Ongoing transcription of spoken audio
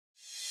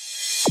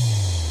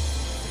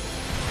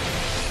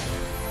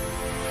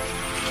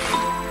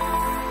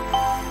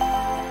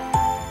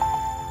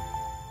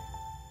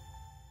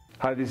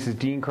Hi, this is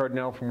Dean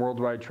Cardinale from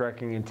Worldwide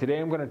Trekking, and today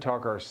I'm going to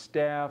talk our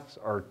staffs,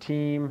 our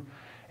team,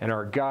 and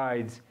our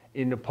guides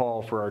in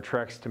Nepal for our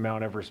treks to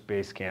Mount Everest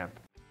Base Camp.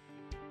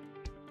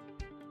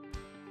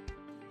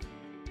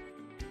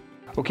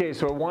 Okay,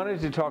 so I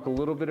wanted to talk a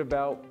little bit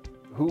about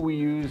who we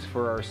use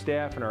for our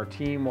staff and our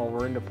team while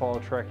we're in Nepal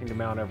trekking to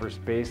Mount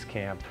Everest Base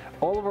Camp.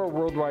 All of our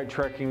worldwide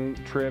trekking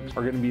trips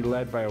are going to be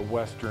led by a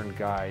Western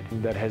guide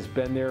that has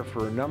been there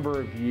for a number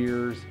of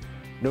years,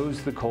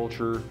 knows the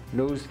culture,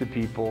 knows the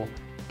people,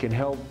 can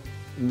help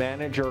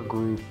manage our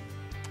group,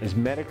 is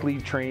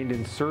medically trained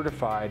and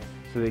certified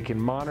so they can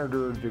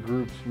monitor the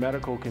group's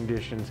medical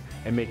conditions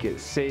and make it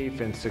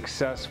safe and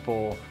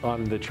successful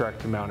on the trek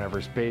to Mount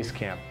Everest Base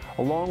Camp.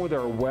 Along with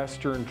our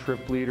Western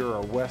trip leader,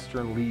 our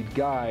Western lead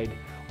guide,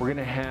 we're going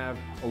to have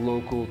a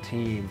local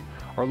team.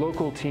 Our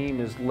local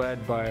team is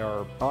led by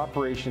our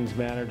operations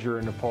manager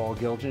in Nepal,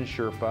 Geljen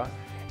Sherpa,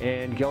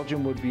 and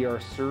Geljen would be our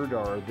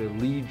Sirdar, the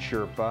lead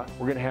Sherpa.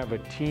 We're going to have a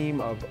team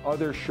of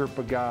other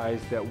Sherpa guys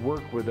that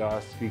work with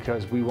us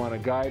because we want a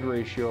guide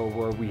ratio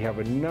where we have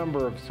a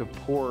number of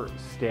support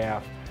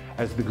staff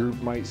as the group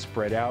might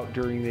spread out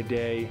during the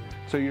day.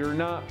 So you're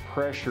not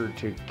pressured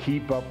to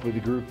keep up with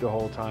the group the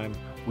whole time.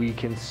 We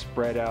can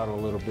spread out a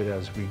little bit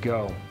as we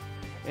go.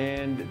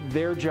 And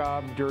their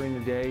job during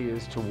the day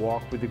is to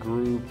walk with the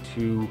group,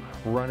 to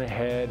run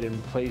ahead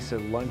and place a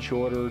lunch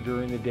order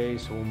during the day,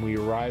 so when we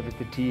arrive at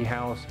the tea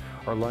house,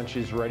 our lunch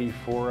is ready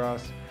for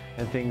us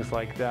and things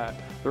like that.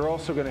 They're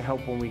also going to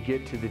help when we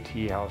get to the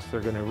tea house.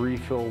 They're going to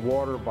refill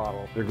water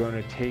bottles. They're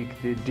going to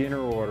take the dinner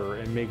order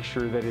and make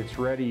sure that it's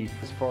ready.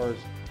 As far as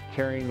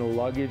carrying the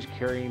luggage,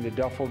 carrying the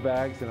duffel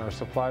bags and our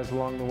supplies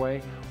along the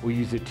way, we'll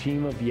use a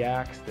team of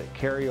yaks that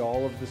carry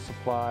all of the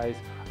supplies.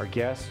 Our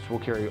guests will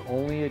carry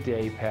only a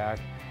day pack,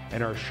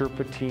 and our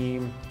Sherpa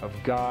team of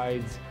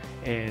guides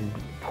and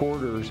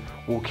porters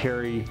will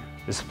carry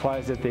the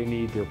supplies that they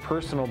need, their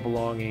personal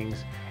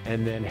belongings,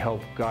 and then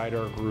help guide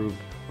our group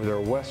with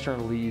our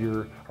Western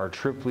leader, our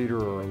trip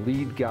leader, or our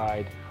lead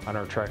guide on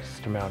our treks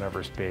to Mount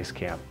Everest Base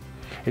Camp.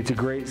 It's a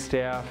great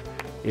staff.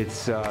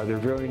 They're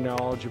very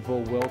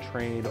knowledgeable,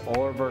 well-trained.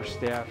 All of our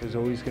staff is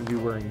always going to be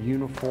wearing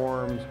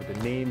uniforms with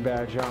a name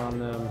badge on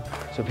them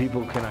so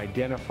people can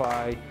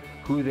identify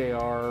who they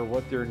are,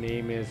 what their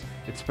name is,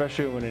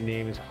 especially when a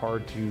name is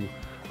hard to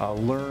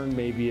learn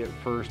maybe at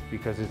first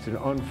because it's an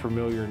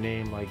unfamiliar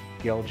name like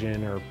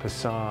Geljen or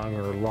Pasang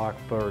or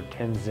Lakba or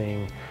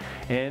Tenzing.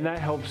 And that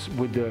helps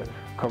with the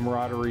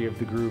camaraderie of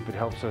the group. It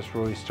helps us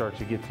really start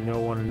to get to know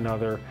one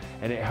another,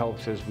 and it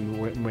helps as we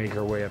make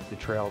our way up the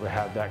trail to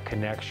have that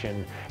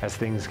connection as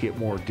things get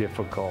more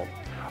difficult.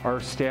 Our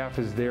staff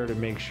is there to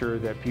make sure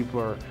that people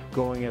are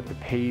going at the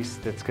pace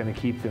that's going to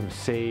keep them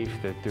safe,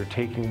 that they're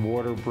taking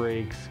water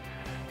breaks,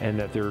 and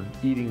that they're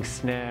eating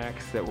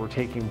snacks, that we're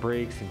taking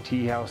breaks in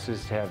tea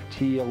houses to have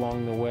tea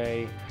along the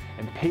way,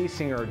 and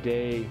pacing our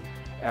day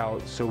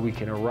out so we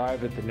can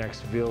arrive at the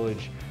next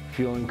village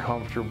feeling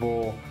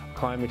comfortable,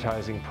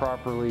 climatizing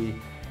properly,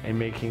 and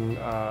making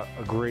a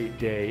great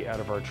day out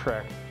of our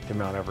trek to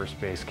Mount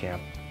Everest Base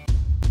Camp.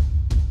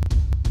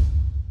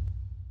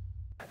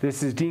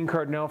 This is Dean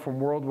Cardinale from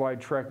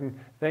Worldwide Trekking.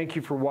 Thank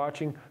you for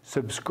watching.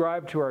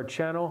 Subscribe to our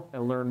channel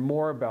and learn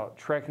more about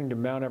trekking to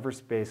Mount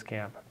Everest Base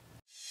Camp.